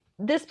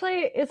This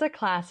play is a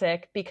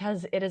classic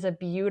because it is a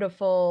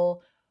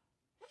beautiful,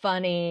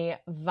 funny,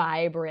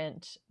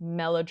 vibrant,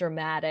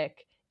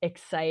 melodramatic,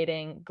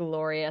 exciting,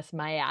 glorious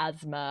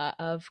miasma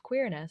of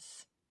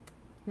queerness.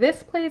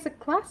 This play is a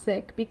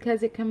classic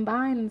because it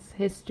combines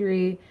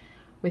history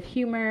with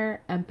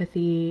humor,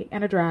 empathy,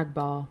 and a drag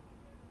ball.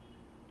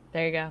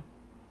 There you go.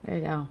 There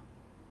you go.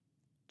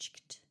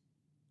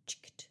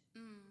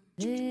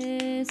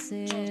 This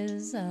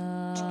is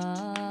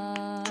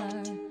our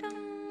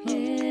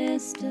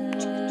history.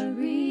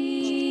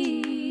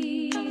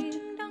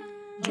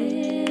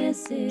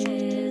 This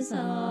is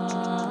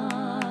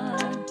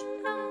our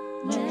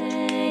legacy.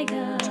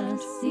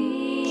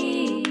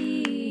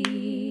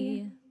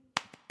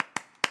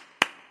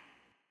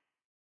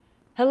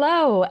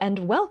 Hello,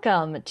 and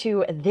welcome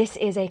to This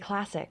is a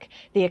Classic,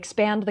 the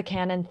Expand the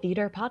Canon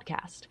Theater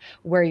podcast.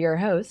 We're your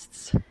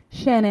hosts,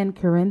 Shannon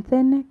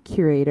Corinthan,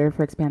 curator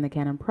for Expand the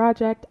Canon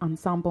Project,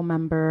 ensemble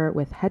member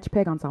with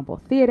Hedgepig Ensemble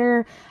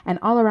Theater, and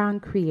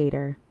all-around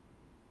creator.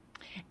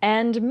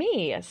 and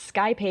me,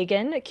 Sky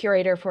Pagan,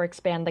 curator for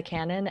Expand the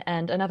Canon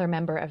and another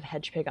member of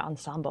Hedgepig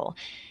Ensemble.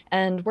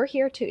 And we're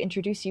here to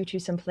introduce you to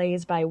some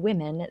plays by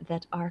women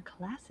that are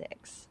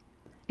classics.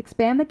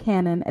 Expand the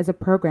Canon is a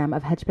program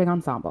of Hedgepig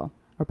Ensemble,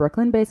 a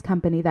Brooklyn-based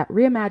company that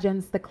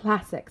reimagines the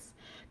classics,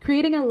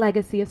 creating a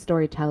legacy of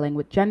storytelling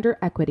with gender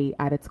equity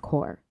at its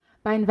core.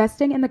 By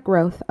investing in the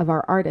growth of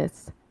our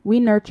artists, we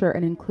nurture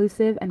an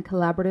inclusive and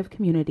collaborative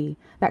community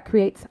that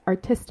creates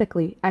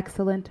artistically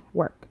excellent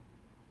work.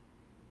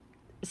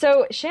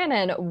 So,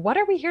 Shannon, what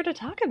are we here to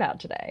talk about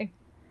today?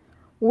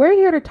 We're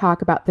here to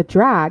talk about The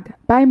Drag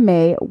by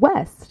Mae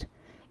West.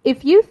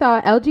 If you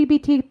thought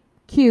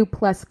LGBTQ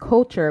plus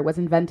culture was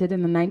invented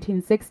in the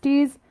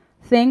 1960s,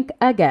 think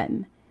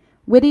again.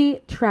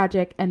 Witty,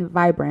 tragic, and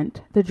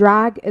vibrant, The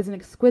Drag is an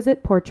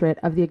exquisite portrait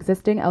of the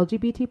existing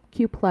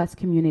LGBTQ plus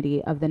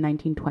community of the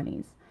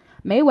 1920s.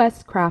 Mae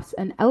West crafts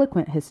an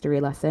eloquent history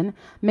lesson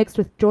mixed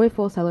with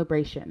joyful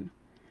celebration.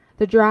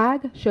 The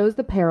Drag shows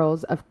the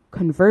perils of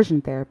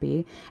conversion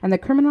therapy and the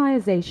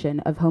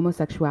criminalization of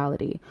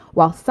homosexuality,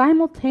 while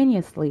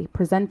simultaneously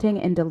presenting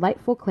in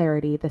delightful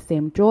clarity the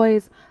same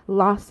joys,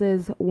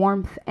 losses,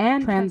 warmth,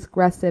 and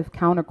transgressive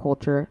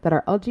counterculture that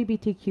our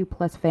LGBTQ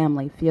plus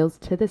family feels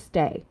to this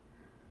day.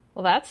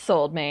 Well, that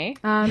sold me.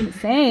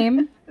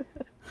 Same.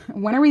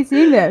 When are we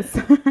seeing this?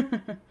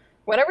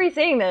 When are we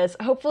seeing this?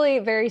 Hopefully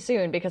very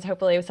soon, because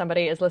hopefully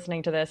somebody is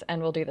listening to this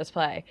and will do this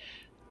play.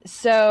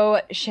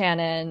 So,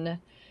 Shannon,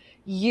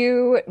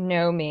 you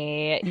know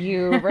me.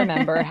 You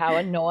remember how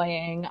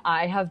annoying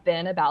I have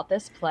been about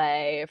this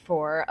play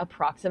for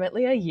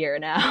approximately a year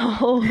now.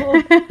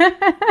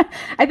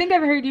 I think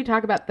I've heard you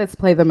talk about this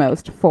play the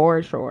most,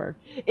 for sure.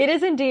 It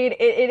is indeed.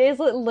 It is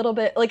a little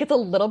bit, like, it's a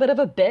little bit of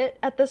a bit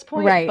at this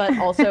point, Right. But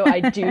also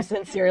I do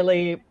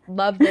sincerely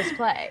love this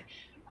play.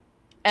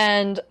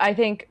 And I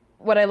think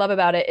what I love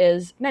about it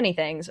is many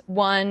things.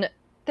 One,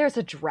 there's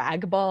a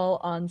drag ball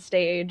on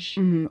stage,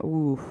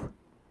 Oof.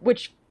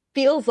 which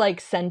feels like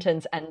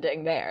sentence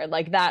ending there.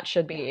 Like, that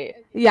should be...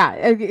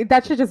 Yeah,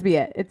 that should just be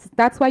it.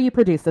 That's why you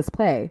produce this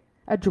play.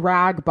 A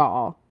drag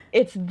ball.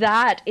 It's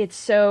that. It's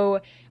so...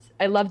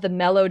 I love the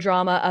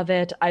melodrama of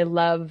it. I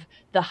love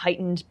the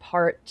heightened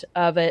part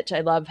of it.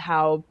 I love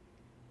how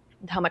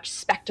much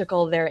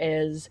spectacle there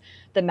is,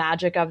 the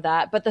magic of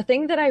that. But the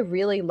thing that I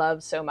really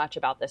love so much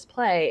about this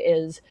play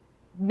is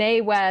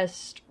Mae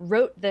West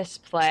wrote this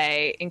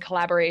play in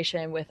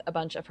collaboration with a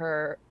bunch of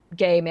her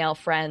gay male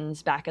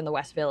friends back in the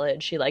West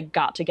Village. She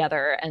got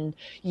together and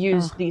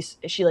used these,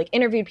 she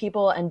interviewed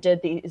people and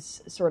did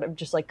these sort of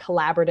just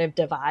collaborative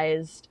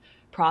devised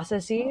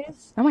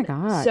processes. Oh my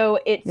God. So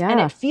and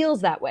it feels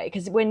that way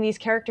because when these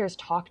characters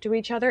talk to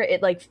each other,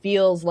 it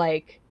feels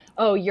like,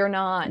 oh, you're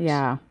not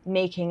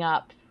making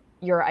up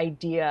your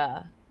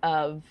idea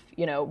of,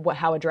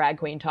 how a drag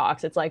queen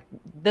talks. It's like,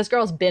 this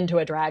girl's been to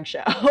a drag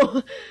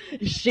show.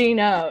 She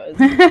knows.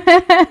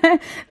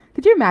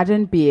 Could you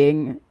imagine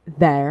being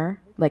there,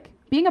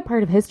 being a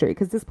part of history?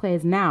 Because this play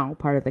is now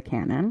part of the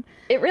canon.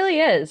 It really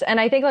is. And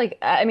I think,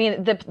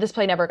 this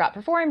play never got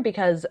performed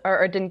because,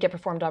 or didn't get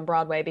performed on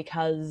Broadway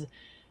because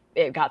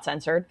it got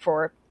censored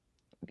for,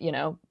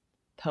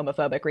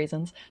 homophobic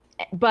reasons.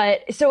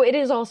 But so it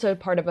is also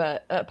part of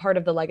a part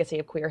of the legacy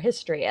of queer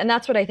history. And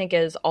that's what I think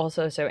is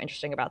also so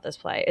interesting about this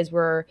play is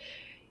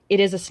it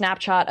is a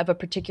snapshot of a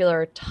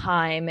particular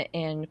time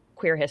in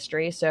queer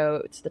history.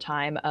 So it's the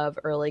time of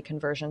early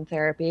conversion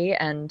therapy.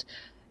 And,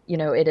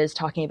 it is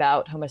talking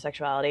about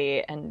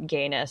homosexuality and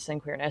gayness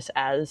and queerness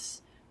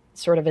as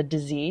sort of a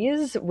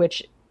disease,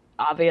 which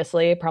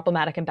obviously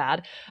problematic and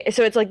bad.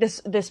 So it's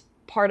this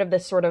part of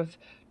this sort of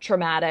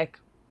traumatic,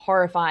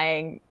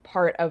 horrifying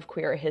part of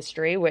queer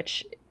history,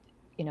 which,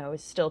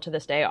 is still to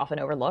this day often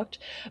overlooked,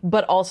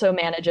 but also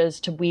manages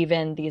to weave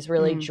in these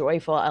really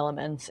joyful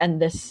elements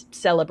and this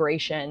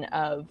celebration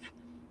of,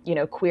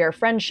 queer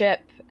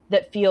friendship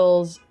that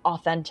feels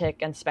authentic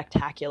and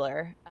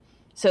spectacular,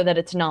 so that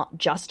it's not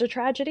just a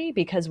tragedy,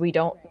 because we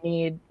don't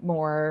need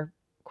more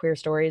queer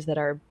stories that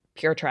are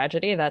pure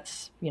tragedy.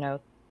 That's,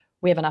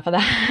 we have enough of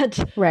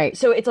that. Right.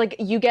 So it's like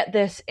you get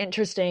this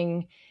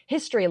interesting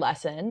history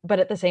lesson, but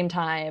at the same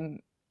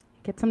time,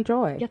 Get some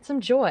joy. get some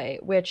joy,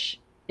 which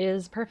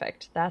is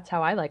perfect. That's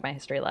how I like my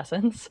history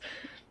lessons.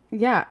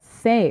 Yeah,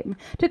 same.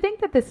 To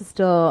think that this is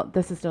still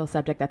a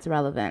subject that's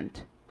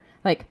relevant.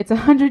 Like it's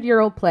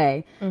 100-year-old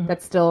play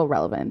that's still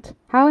relevant.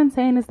 How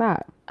insane is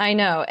that? I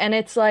know. And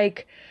it's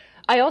like,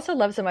 I also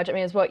love so much, I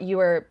mean, it's what you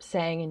were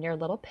saying in your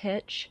little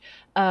pitch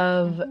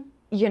of,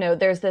 you know,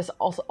 there's this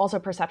also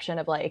perception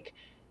of like,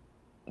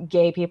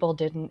 gay people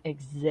didn't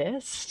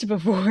exist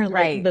before like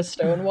Right. the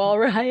Stonewall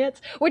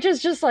riots, which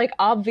is just like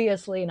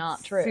obviously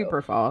not true.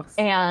 Super false.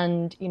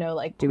 And, you know,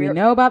 like, Do we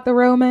know about the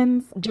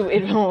Romans?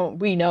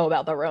 we know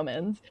about the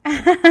Romans.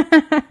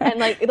 And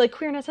like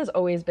queerness has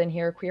always been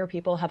here. Queer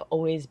people have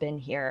always been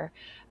here,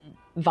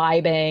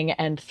 vibing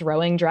and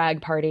throwing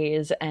drag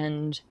parties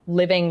and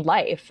living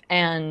life.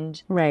 And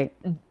Right.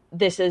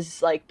 this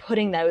is like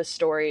putting those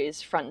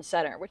stories front and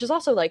center, which is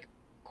also like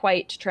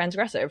quite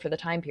transgressive for the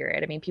time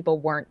period. I mean, people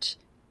weren't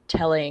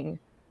telling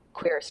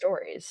queer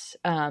stories,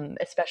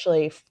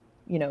 especially,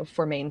 you know,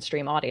 for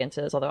mainstream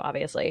audiences, although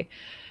obviously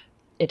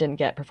it didn't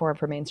get performed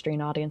for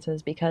mainstream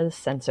audiences because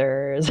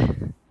censors.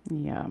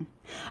 Yeah.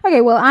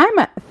 Okay, well,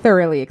 I'm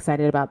thoroughly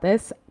excited about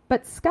this.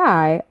 But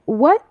Sky,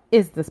 what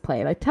is this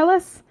play? Like, tell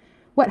us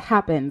what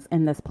happens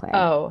in this play.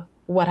 Oh,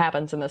 what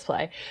happens in this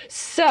play?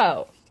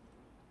 So,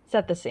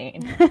 set the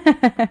scene.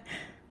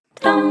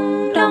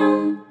 Dum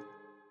dum.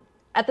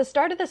 At the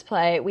start of this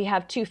play, we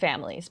have two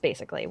families,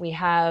 basically. We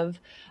have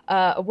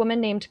a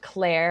woman named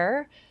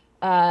Claire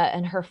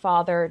and her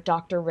father,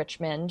 Dr.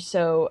 Richmond.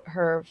 So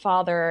her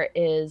father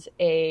is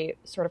a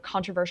sort of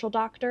controversial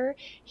doctor.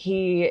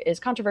 He is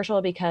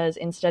controversial because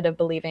instead of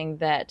believing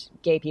that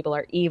gay people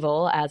are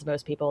evil, as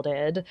most people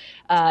did,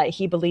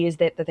 he believes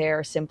that they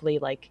are simply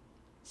like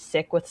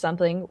sick with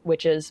something,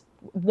 which is,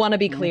 want to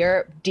be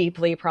clear,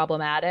 deeply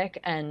problematic.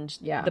 And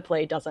the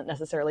play doesn't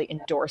necessarily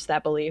endorse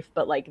that belief,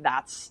 but like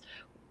that's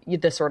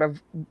the sort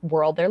of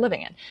world they're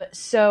living in.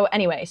 So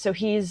anyway, so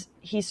he's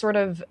sort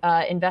of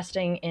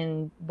investing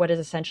in what is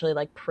essentially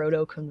like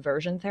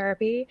proto-conversion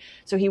therapy.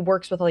 So he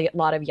works with a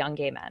lot of young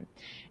gay men.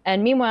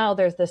 And meanwhile,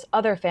 there's this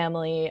other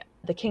family,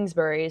 the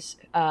Kingsburys.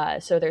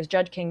 So there's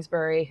Judge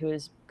Kingsbury,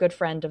 who's a good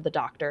friend of the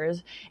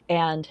doctor's,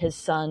 and his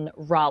son,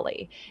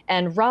 Raleigh.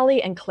 And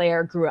Raleigh and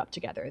Claire grew up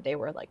together. They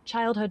were like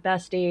childhood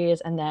besties.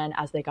 And then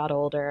as they got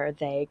older,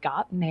 they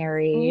got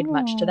married,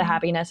 much to the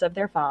happiness of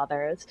their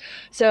fathers.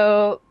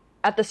 So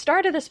at the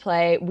start of this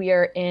play, we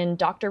are in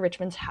Dr.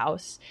 Richmond's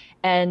house,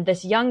 and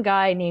this young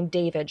guy named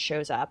David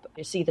shows up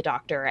to see the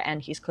doctor,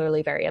 and he's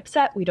clearly very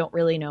upset. We don't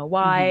really know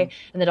why.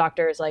 And the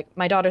doctor is like,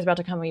 my daughter's about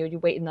to come. You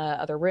wait in the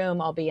other room.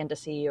 I'll be in to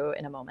see you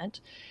in a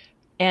moment.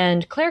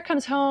 And Claire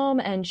comes home,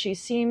 and she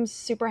seems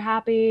super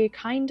happy,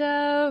 kind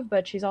of,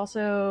 but she's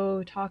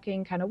also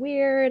talking kind of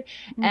weird.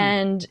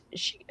 And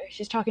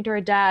she's talking to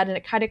her dad, and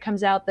it kind of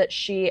comes out that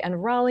she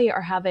and Raleigh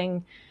are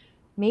having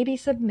maybe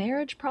some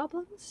marriage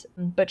problems,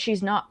 but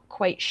she's not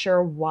quite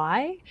sure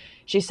why.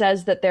 She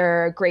says that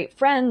they're great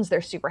friends.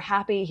 They're super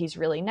happy. He's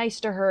really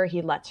nice to her.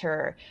 He lets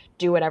her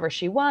do whatever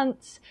she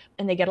wants,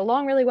 and they get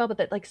along really well, but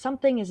that like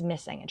something is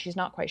missing, and she's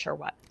not quite sure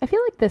what. I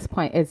feel like this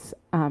point is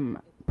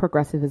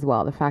progressive as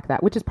well. The fact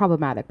that, which is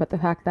problematic, but the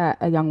fact that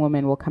a young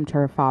woman will come to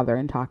her father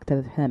and talk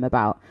to him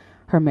about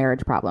her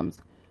marriage problems,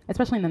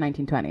 especially in the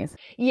 1920s.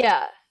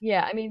 Yeah.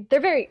 I mean,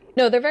 they're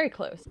very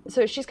close.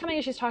 So she's coming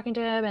and she's talking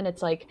to him, and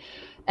it's like,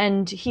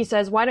 and he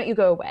says, why don't you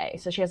go away?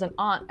 So she has an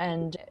aunt,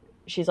 and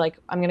she's like,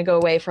 I'm going to go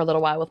away for a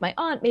little while with my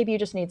aunt. Maybe you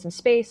just need some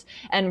space.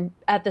 And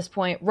at this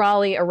point,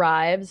 Raleigh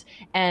arrives,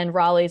 and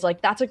Raleigh's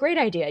like, that's a great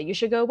idea. You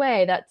should go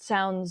away. That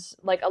sounds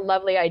like a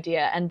lovely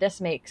idea. And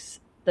this makes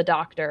the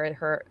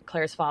doctor,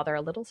 Claire's father,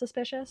 a little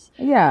suspicious.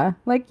 Yeah.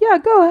 Like, yeah,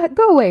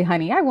 go away,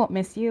 honey. I won't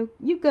miss you.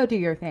 You go do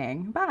your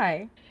thing.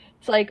 Bye.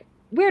 It's like,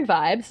 weird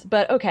vibes,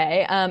 but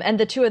okay. And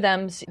the two of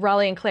them,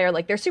 Raleigh and Claire,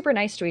 like they're super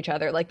nice to each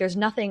other. Like there's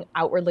nothing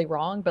outwardly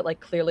wrong, but like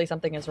clearly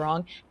something is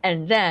wrong.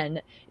 And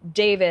then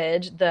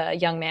David, the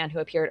young man who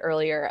appeared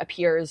earlier,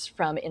 appears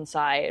from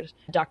inside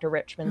Dr.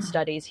 Richmond's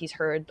studies. He's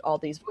heard all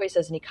these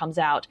voices, and he comes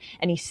out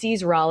and he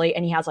sees Raleigh,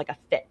 and he has like a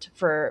fit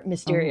for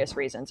mysterious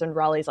reasons. And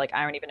Raleigh's like,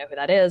 I don't even know who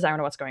that is. I don't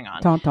know what's going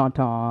on. Dun, dun,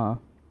 dun.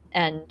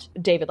 And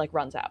David like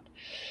runs out.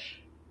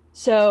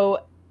 So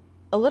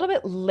a little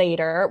bit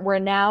later, we're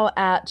now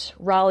at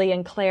Raleigh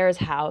and Claire's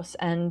house,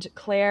 and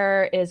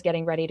Claire is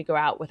getting ready to go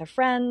out with a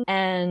friend,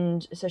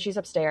 and so she's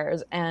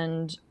upstairs,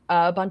 and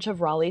a bunch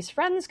of Raleigh's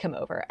friends come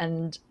over,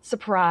 and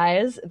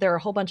surprise, there are a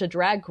whole bunch of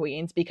drag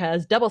queens,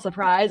 because double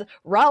surprise,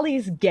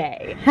 Raleigh's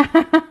gay.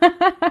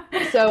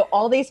 So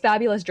all these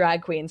fabulous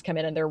drag queens come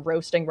in, and they're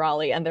roasting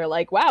Raleigh, and they're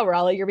like, wow,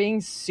 Raleigh, you're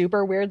being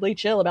super weirdly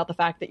chill about the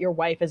fact that your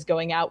wife is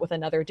going out with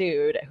another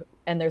dude,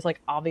 and there's like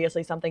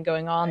obviously something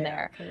going on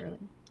there. Clearly.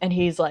 And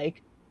he's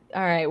like,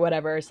 all right,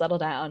 whatever, settle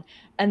down.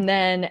 And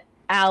then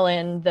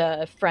Alan,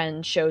 the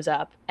friend, shows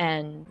up,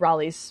 and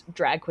Raleigh's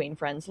drag queen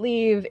friends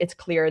leave. It's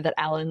clear that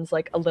Alan's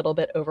like a little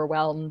bit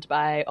overwhelmed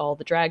by all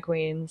the drag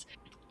queens.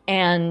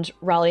 And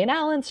Raleigh and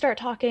Alan start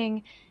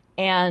talking,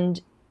 and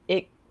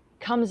it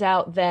comes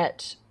out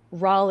that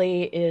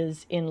Raleigh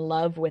is in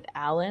love with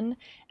Alan,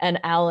 and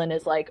Alan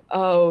is like,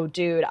 oh,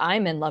 dude,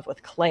 I'm in love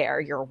with Claire,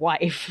 your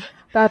wife.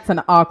 That's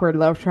an awkward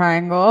love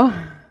triangle.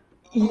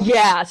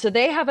 Yeah, so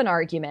they have an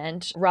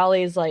argument.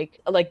 Raleigh's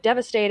like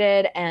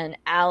devastated, and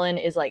Alan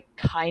is like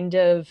kind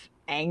of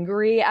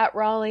angry at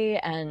Raleigh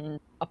and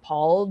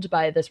appalled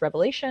by this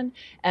revelation.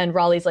 And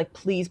Raleigh's like,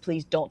 please,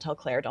 please don't tell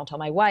Claire, don't tell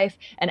my wife.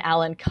 And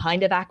Alan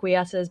kind of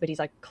acquiesces, but he's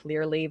like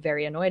clearly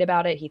very annoyed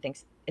about it. He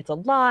thinks it's a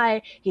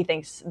lie. He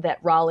thinks that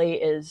Raleigh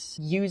is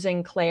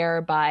using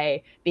Claire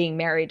by being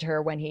married to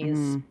her when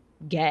he's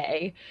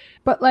gay.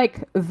 But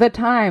like the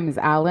times,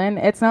 Alan,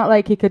 it's not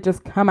like he could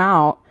just come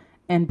out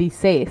and be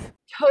safe.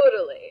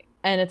 Totally.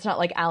 And it's not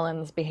like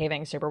Alan's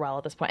behaving super well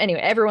at this point. Anyway,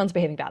 everyone's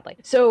behaving badly.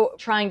 So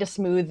trying to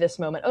smooth this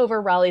moment over,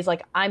 Raleigh's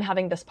like, I'm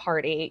having this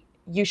party.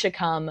 You should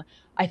come.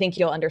 I think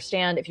you'll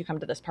understand if you come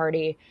to this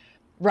party.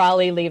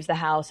 Raleigh leaves the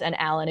house, and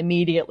Alan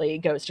immediately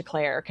goes to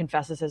Claire,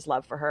 confesses his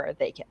love for her.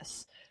 They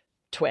kiss.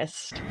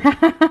 Twist.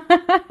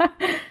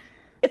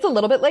 It's a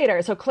little bit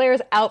later. So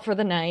Claire's out for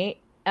the night.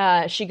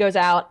 She goes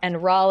out,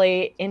 and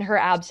Raleigh, in her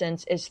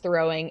absence, is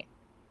throwing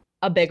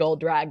a big old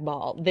drag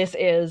ball. This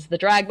is the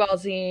drag ball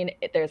scene.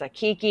 There's a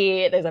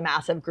kiki. There's a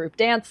massive group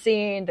dance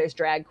scene. There's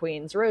drag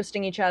queens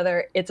roasting each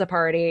other. It's a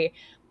party.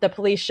 The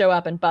police show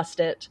up and bust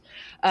it,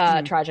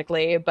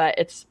 tragically, but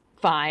it's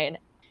fine.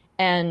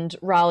 And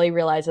Raleigh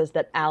realizes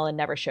that Alan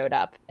never showed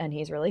up, and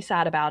he's really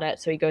sad about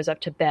it. So he goes up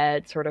to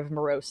bed sort of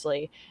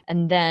morosely.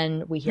 And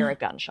then we hear a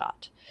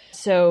gunshot.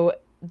 So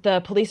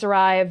the police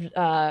arrived,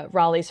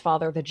 Raleigh's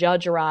father, the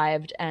judge,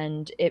 arrived,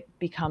 and it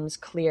becomes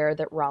clear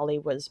that Raleigh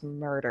was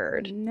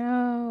murdered.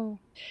 No.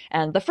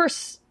 And the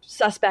first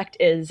suspect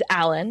is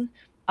Alan.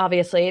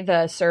 Obviously,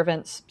 the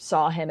servants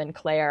saw him and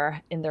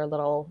Claire in their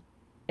little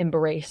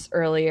embrace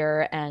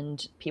earlier,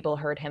 and people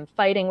heard him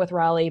fighting with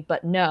Raleigh,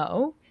 but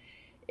no,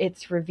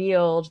 it's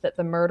revealed that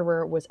the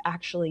murderer was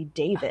actually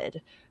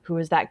David, who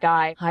was that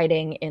guy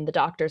hiding in the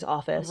doctor's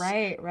office.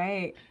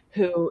 Right.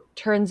 Who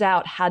turns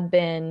out had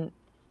been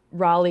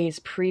Raleigh's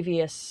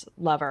previous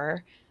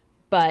lover,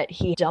 but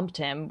he dumped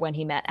him when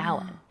he met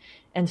Alan.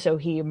 And so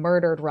he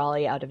murdered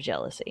Raleigh out of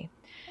jealousy.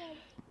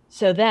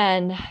 So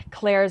then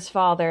Claire's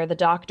father, the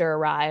doctor,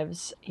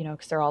 arrives,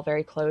 because they're all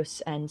very close,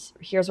 and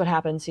hears what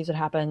happens, sees what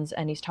happens,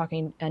 and he's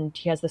talking, and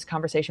he has this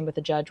conversation with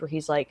the judge where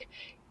he's like,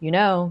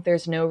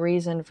 there's no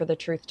reason for the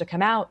truth to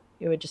come out.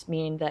 It would just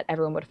mean that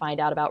everyone would find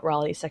out about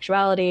Raleigh's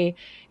sexuality.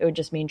 It would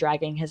just mean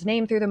dragging his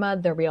name through the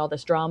mud. There'd be all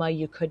this drama.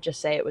 You could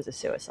just say it was a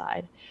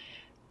suicide.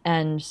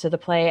 And so the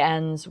play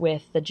ends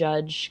with the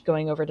judge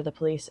going over to the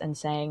police and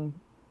saying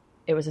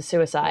it was a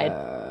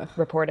suicide,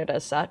 reported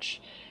as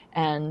such,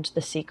 and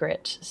the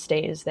secret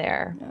stays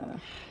there.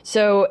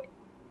 So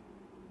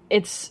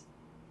it's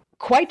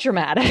quite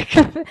dramatic.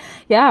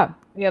 Yeah.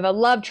 We have a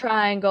love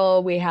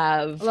triangle. We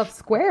have... love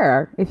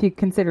square, if you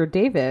consider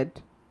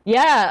David.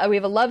 Yeah, we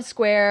have a love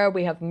square.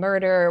 We have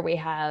murder. We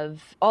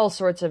have all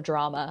sorts of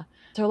drama.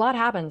 So a lot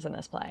happens in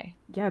this play.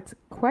 Yeah, it's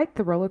quite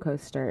the roller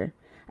coaster.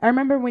 I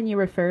remember when you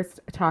were first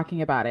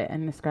talking about it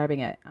and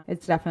describing it, I was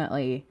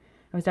definitely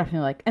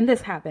like, and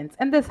this happens,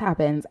 and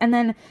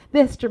then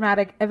this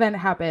dramatic event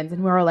happens,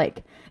 and we were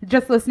like,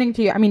 just listening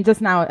to you,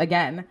 just now,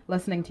 again,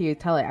 listening to you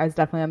tell it, I was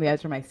definitely on the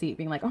edge of my seat,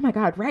 being like, oh my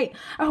God, right,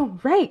 oh,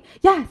 right,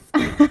 yes.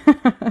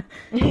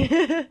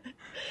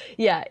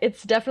 Yeah,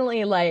 it's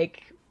definitely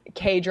like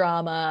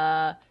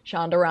K-drama,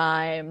 Shonda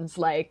Rhimes,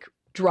 like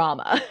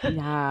drama.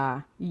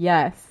 Yeah,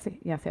 yes.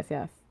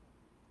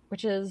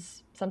 Which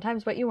is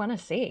sometimes what you want to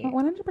see.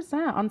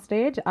 100%. On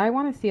stage, I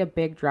want to see a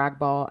big drag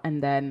ball,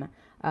 and then,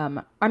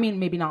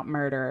 maybe not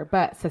murder,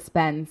 but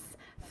suspense,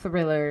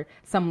 thriller,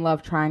 some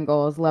love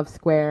triangles, love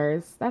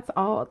squares. That's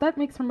all. That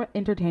makes from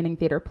entertaining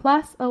theater.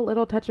 Plus a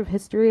little touch of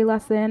history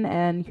lesson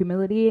and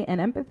humility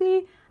and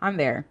empathy. I'm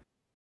there.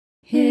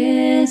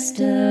 History.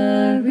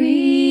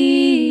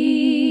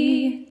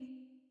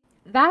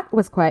 That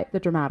was quite the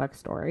dramatic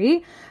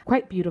story,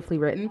 quite beautifully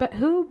written, but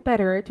who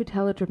better to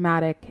tell a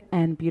dramatic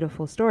and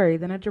beautiful story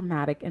than a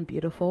dramatic and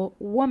beautiful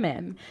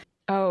woman?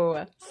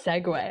 Oh,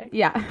 segue.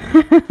 Yeah,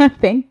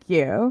 thank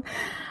you.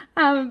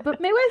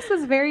 But Mae West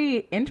was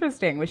very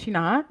interesting, was she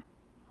not?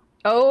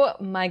 Oh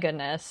my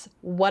goodness,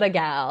 what a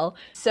gal.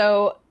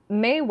 So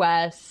Mae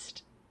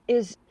West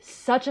is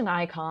such an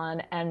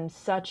icon and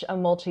such a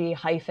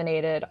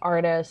multi-hyphenated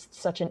artist,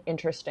 such an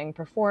interesting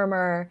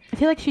performer. I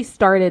feel like she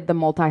started the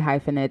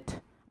multi-hyphenate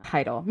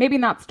title. Maybe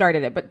not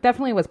started it, but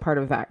definitely was part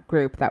of that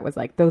group that was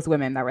like those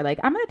women that were like,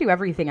 I'm going to do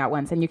everything at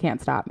once and you can't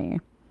stop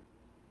me.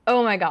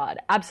 Oh my God,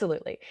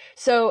 absolutely.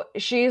 So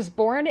she's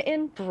born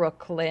in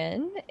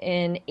Brooklyn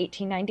in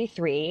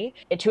 1893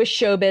 to a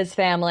showbiz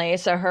family.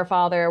 So her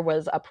father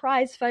was a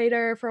prize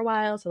fighter for a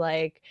while. So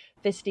like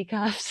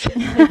fisticuffs,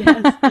 I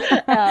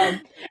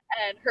guess.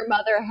 And her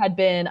mother had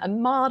been a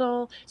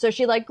model. So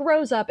she like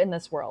grows up in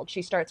this world.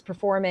 She starts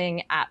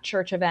performing at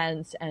church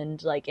events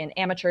and like in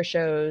amateur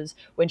shows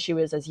when she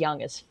was as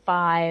young as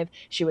 5.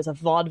 She was a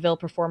vaudeville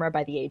performer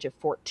by the age of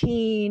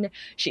 14.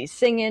 She's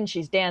singing,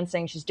 she's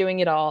dancing, she's doing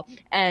it all.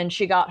 And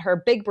she got her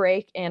big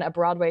break in a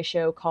Broadway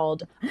show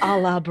called A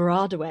la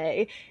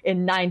Broadway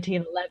in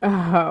 1911.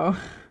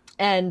 Oh.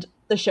 And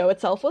the show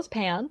itself was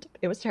panned.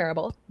 It was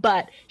terrible.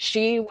 But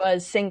she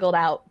was singled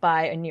out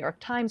by a New York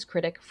Times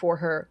critic for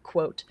her,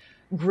 quote,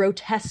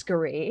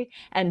 grotesquerie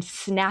and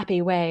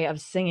snappy way of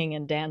singing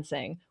and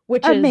dancing,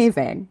 which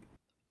amazing.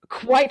 Is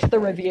quite the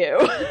review.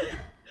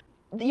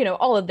 You know,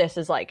 all of this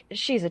is like,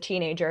 she's a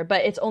teenager,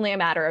 but it's only a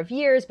matter of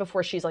years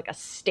before she's like a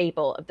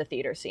staple of the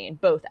theater scene,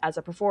 both as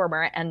a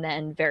performer and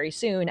then very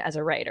soon as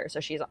a writer. So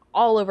she's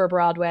all over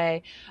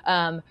Broadway.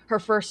 Her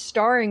first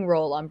starring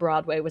role on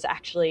Broadway was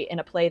actually in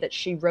a play that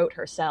she wrote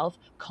herself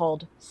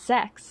called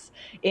Sex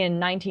in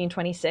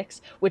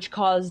 1926, which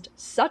caused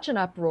such an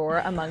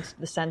uproar amongst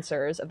the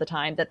censors of the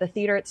time that the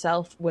theater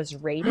itself was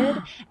raided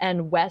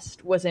and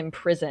West was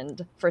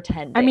imprisoned for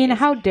 10 days. I mean,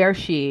 how dare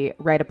she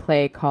write a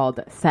play called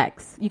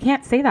Sex? You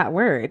can't say that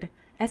word.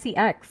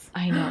 S-E-X.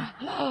 I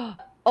know.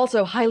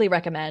 Also, highly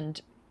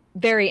recommend.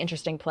 Very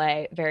interesting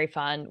play, very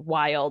fun,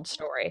 wild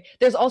story.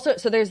 There's also,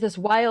 so there's this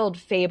wild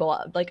fable,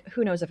 like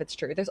who knows if it's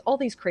true. There's all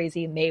these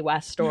crazy Mae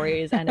West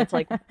stories and it's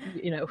like,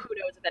 you know, who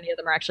knows if any of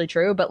them are actually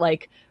true, but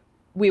like,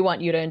 we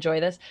want you to enjoy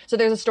this. So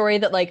there's a story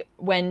that like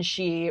when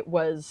she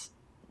was,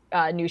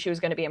 knew she was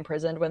going to be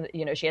imprisoned, when,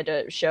 you know, she had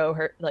to show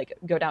her, like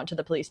go down to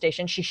the police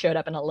station, she showed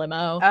up in a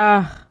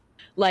limo.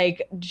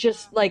 Like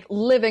just like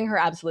living her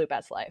absolute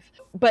best life.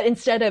 But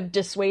instead of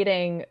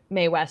dissuading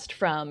Mae West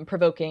from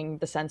provoking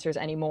the censors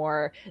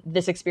anymore,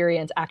 this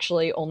experience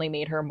actually only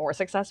made her more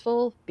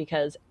successful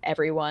because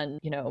everyone,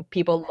 you know,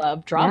 people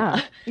love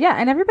drama. Yeah,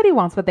 and everybody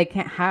wants what they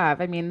can't have.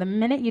 I mean, the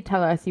minute you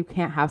tell us you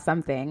can't have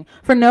something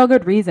for no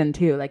good reason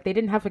too, like they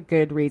didn't have a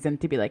good reason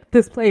to be like,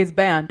 this play is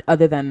banned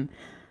other than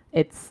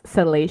it's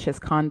salacious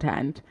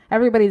content.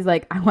 Everybody's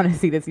like, I want to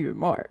see this even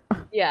more.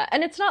 Yeah,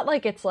 and it's not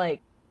like it's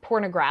like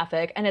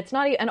pornographic, and it's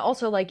not, and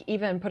also like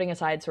even putting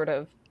aside sort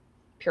of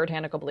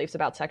puritanical beliefs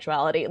about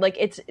sexuality,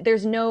 like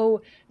there's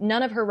none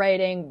of her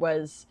writing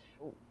was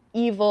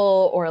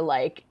evil or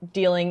like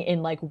dealing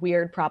in like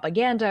weird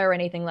propaganda or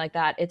anything like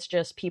that. It's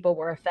just people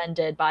were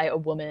offended by a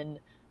woman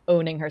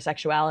owning her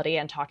sexuality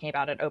and talking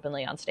about it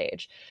openly on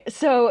stage.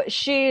 So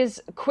she's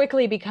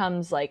quickly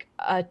becomes like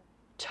a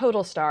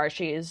total star.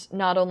 She's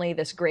not only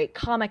this great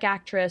comic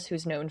actress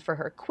who's known for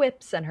her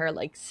quips and her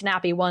like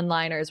snappy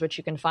one-liners, which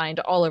you can find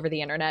all over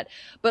the internet,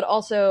 but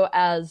also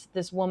as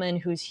this woman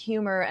whose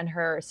humor and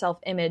her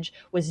self-image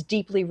was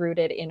deeply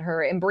rooted in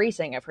her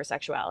embracing of her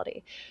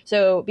sexuality.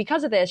 So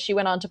because of this, she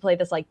went on to play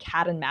this like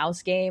cat and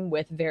mouse game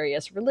with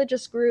various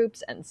religious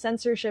groups and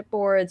censorship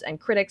boards and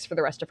critics for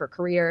the rest of her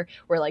career,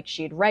 where like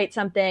she'd write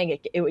something,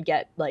 it would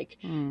get like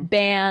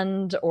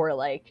banned, or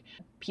like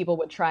people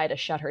would try to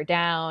shut her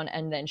down,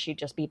 and then she'd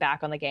just be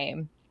back on the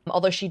game.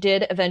 Although she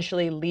did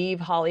eventually leave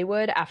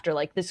Hollywood after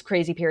like this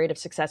crazy period of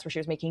success where she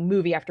was making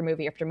movie after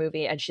movie after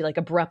movie, and she like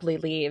abruptly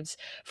leaves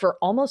for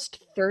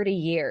almost 30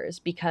 years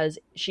because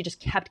she just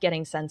kept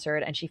getting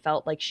censored and she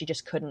felt like she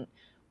just couldn't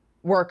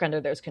work under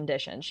those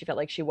conditions. She felt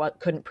like she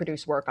couldn't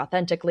produce work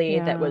authentically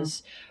that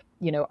was,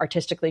 you know,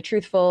 artistically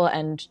truthful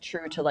and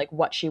true to like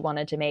what she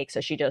wanted to make.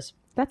 So she just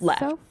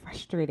left. So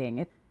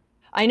frustrating.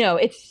 I know,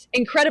 it's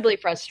incredibly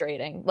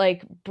frustrating,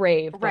 like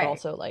brave, but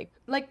also like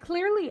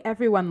clearly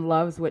everyone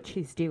loves what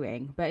she's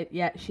doing, but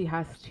yet she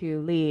has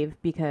to leave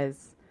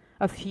because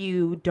a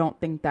few don't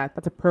think that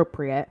that's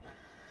appropriate.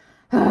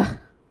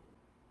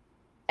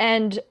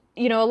 And,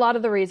 you know, a lot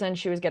of the reason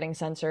she was getting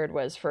censored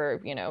was for,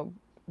 you know,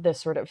 this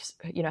sort of,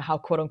 you know, how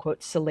quote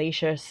unquote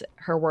salacious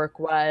her work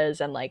was,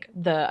 and like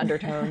the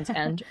undertones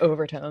and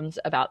overtones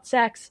about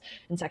sex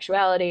and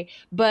sexuality.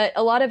 But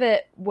a lot of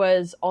it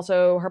was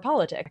also her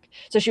politic.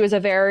 So she was a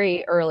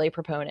very early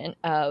proponent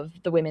of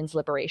the women's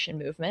liberation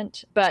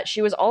movement, but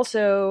she was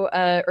also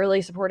an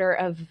early supporter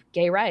of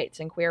gay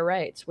rights and queer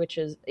rights, which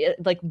is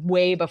like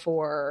way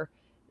before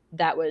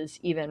that was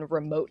even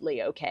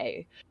remotely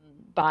okay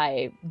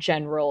by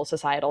general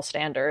societal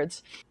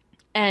standards.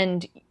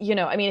 And, you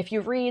know, I mean, if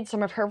you read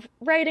some of her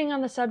writing on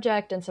the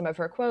subject and some of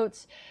her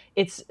quotes,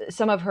 it's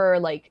some of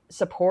her like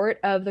support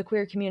of the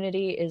queer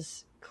community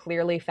is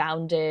clearly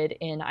founded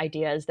in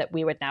ideas that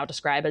we would now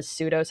describe as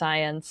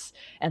pseudoscience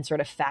and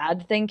sort of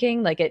fad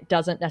thinking. Like it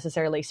doesn't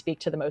necessarily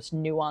speak to the most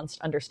nuanced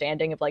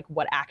understanding of like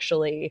what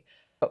actually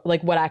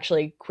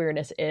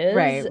queerness is.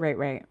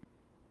 Right.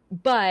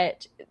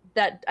 But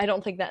that, I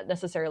don't think that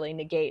necessarily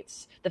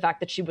negates the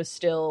fact that she was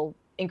still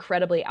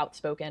incredibly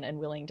outspoken and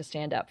willing to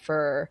stand up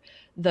for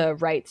the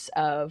rights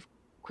of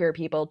queer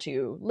people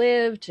to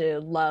live, to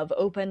love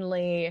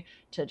openly,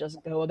 to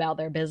just go about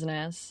their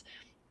business.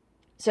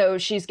 So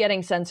she's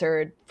getting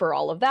censored for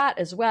all of that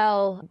as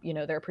well. You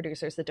know, there are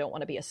producers that don't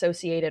want to be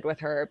associated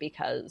with her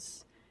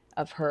because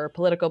of her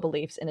political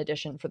beliefs, in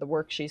addition for the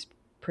work she's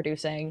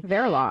producing.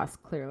 Their loss,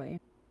 clearly.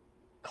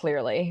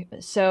 clearly.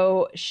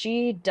 So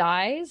she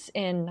dies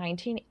in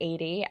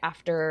 1980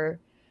 after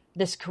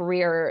this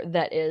career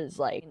that is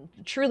like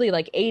truly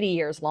like 80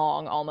 years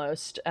long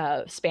almost,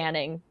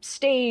 spanning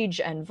stage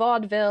and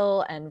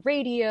vaudeville and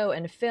radio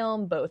and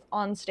film, both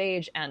on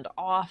stage and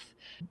off,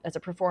 as a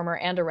performer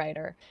and a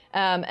writer.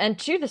 And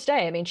to this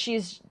day, I mean,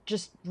 she's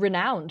just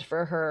renowned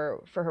for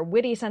her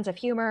witty sense of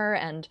humor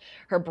and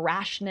her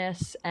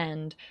brashness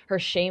and her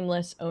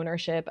shameless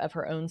ownership of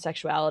her own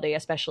sexuality,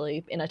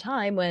 especially in a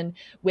time when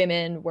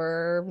women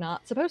were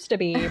not supposed to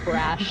be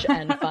brash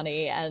and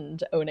funny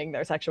and owning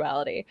their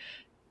sexuality.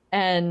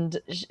 And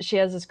she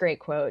has this great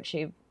quote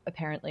she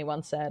apparently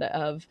once said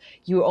of,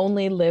 "You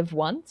only live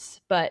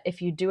once, but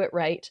if you do it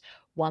right,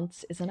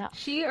 once is enough."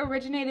 She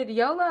originated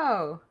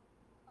YOLO.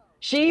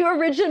 She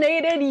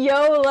originated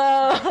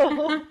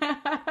YOLO.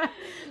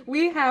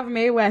 We have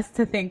Mae West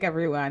to thank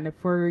everyone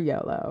for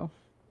YOLO.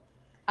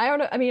 I don't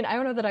know. I mean, I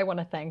don't know that I want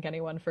to thank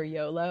anyone for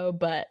YOLO,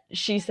 but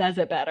she says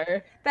it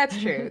better. That's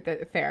true.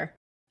 Fair.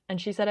 And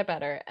she said it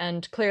better.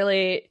 And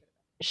clearly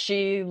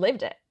she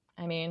lived it.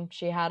 I mean,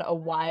 she had a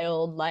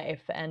wild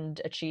life and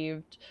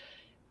achieved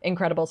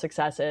incredible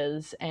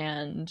successes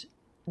and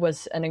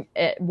was and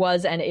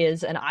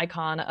is an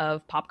icon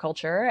of pop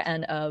culture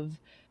and of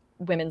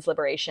women's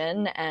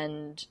liberation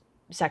and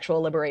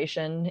sexual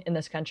liberation in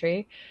this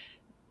country,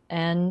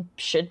 and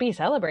should be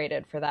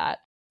celebrated for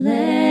that.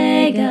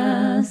 Legacy.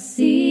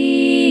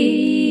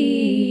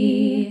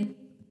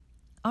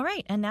 All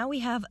right, and now we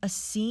have a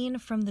scene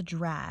from The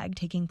Drag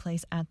taking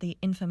place at the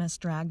infamous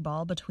drag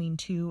ball between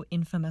two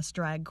infamous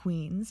drag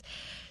queens.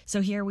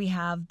 So here we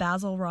have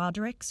Basil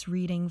Rodericks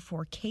reading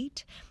for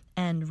Kate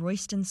and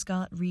Royston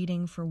Scott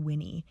reading for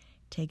Winnie.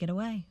 Take it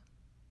away.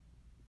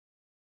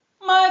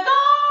 My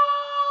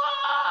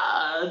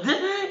God!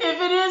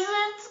 If it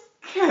isn't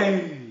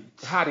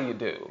Kate! How do you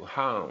do?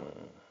 How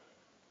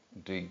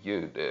do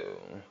you do?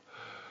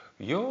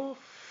 Your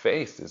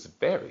face is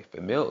very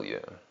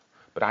familiar,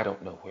 but I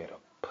don't know where to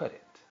put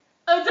it.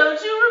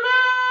 Don't you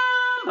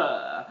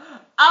remember?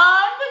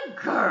 I'm the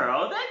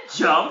girl that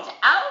jumped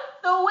out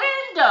the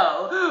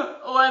window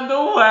when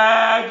the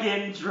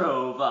wagon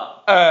drove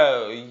up.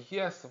 Oh,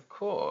 yes, of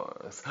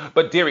course.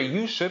 But, dearie,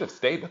 you should have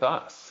stayed with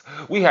us.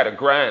 We had a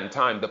grand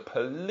time. The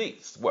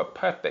police were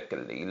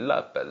perfectly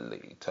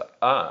lovely to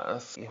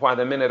us. Why,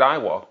 the minute I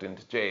walked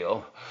into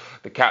jail,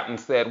 the captain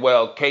said,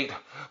 "Well, Kate,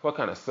 what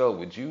kind of cell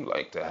would you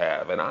like to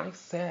have?" And I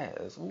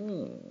says,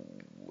 "Ooh,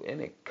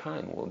 any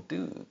kind will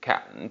do,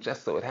 Captain,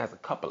 just so it has a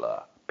couple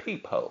of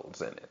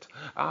peepholes in it.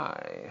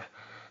 I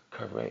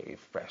crave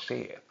fresh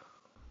air."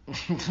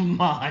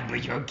 My,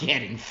 but you're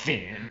getting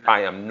thin.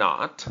 I am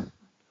not.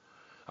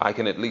 I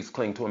can at least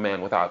cling to a man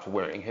without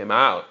wearing him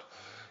out.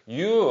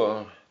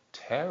 You're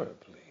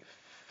terribly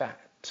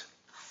fat.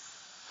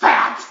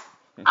 Fat?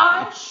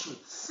 I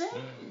should say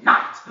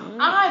not.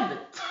 I'm the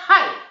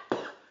type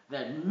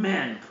that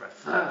men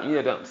prefer.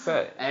 You don't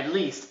say. At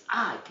least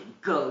I can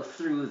go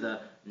through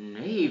the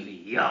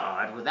Navy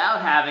Yard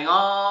without having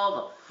all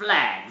the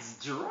flags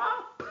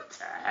drop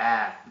to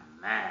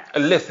half-mast.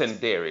 Listen,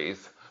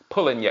 dearies,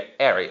 pull in your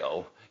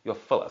Ariel. You're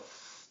full of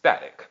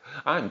static.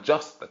 I'm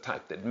just the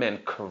type that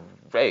men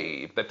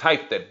crave, the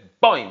type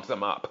that binds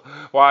them up.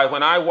 Why,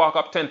 when I walk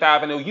up 10th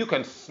Avenue, you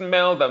can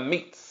smell the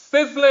meat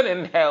sizzling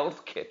in Hell's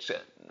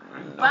Kitchen.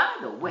 By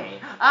the way,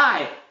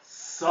 I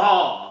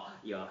saw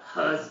your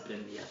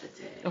husband the other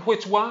day.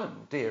 Which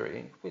one,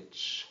 dearie?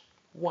 Which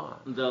one?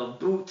 The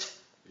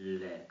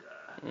bootlegger.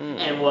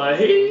 And what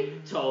he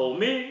told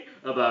me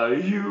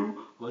about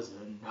you was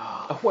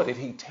enough. What did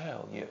he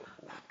tell you?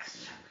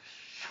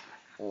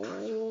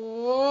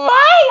 Oh,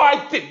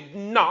 I did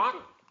not.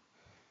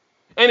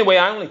 Anyway,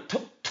 I only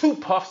took 2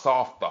 puffs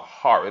off the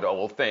horrid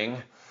old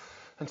thing.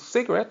 And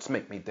cigarettes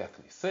make me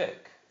deathly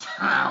sick.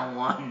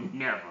 One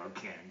never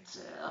can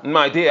tell.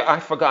 My dear, I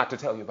forgot to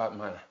tell you about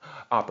my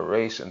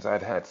operations.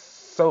 I've had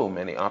so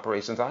many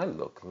operations, I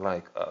look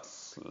like a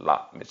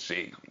slot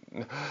machine.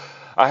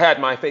 I had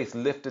my face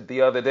lifted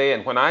the other day,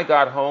 and when I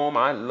got home,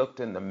 I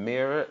looked in the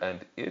mirror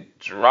and it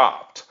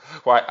dropped.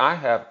 Why, I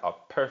have a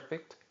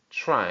perfect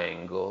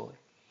triangle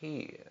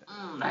here.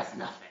 That's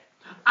nothing.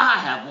 I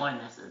have one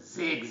that's a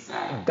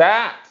zigzag.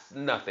 That's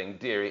nothing,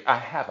 dearie. I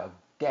have a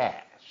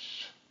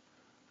gash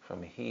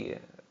from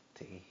here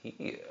to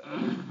here.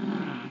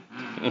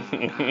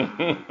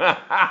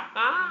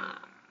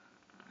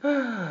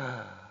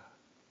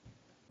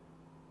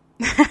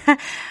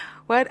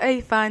 What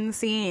a fun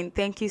scene.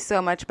 Thank you so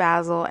much,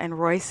 Basil and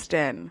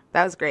Royston.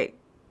 That was great.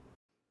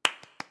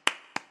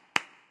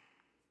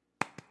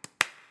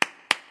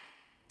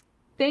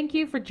 Thank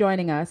you for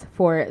joining us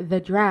for the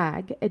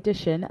drag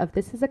edition of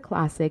This is a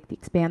Classic, the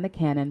Expand the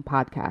Canon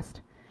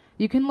podcast.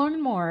 You can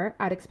learn more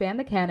at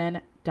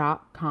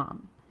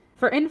expandthecanon.com.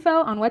 For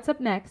info on what's up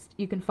next,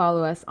 you can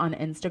follow us on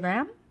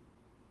Instagram,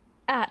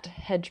 At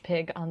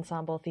Hedgepig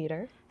Ensemble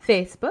Theater,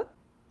 Facebook,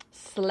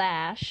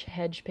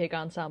 /Hedgepig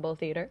Ensemble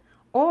Theater,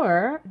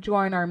 or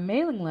join our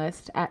mailing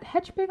list at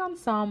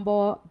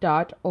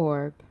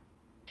hedgepigensemble.org.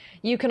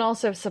 You can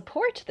also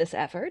support this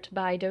effort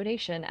by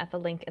donation at the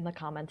link in the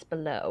comments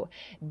below,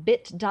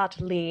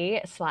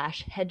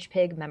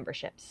 bit.ly/hedgepig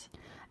memberships.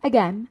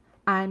 Again,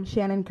 I'm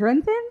Shannon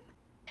Corinthian.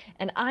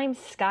 And I'm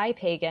Sky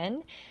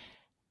Pagan,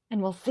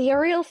 and we'll see you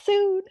real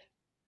soon.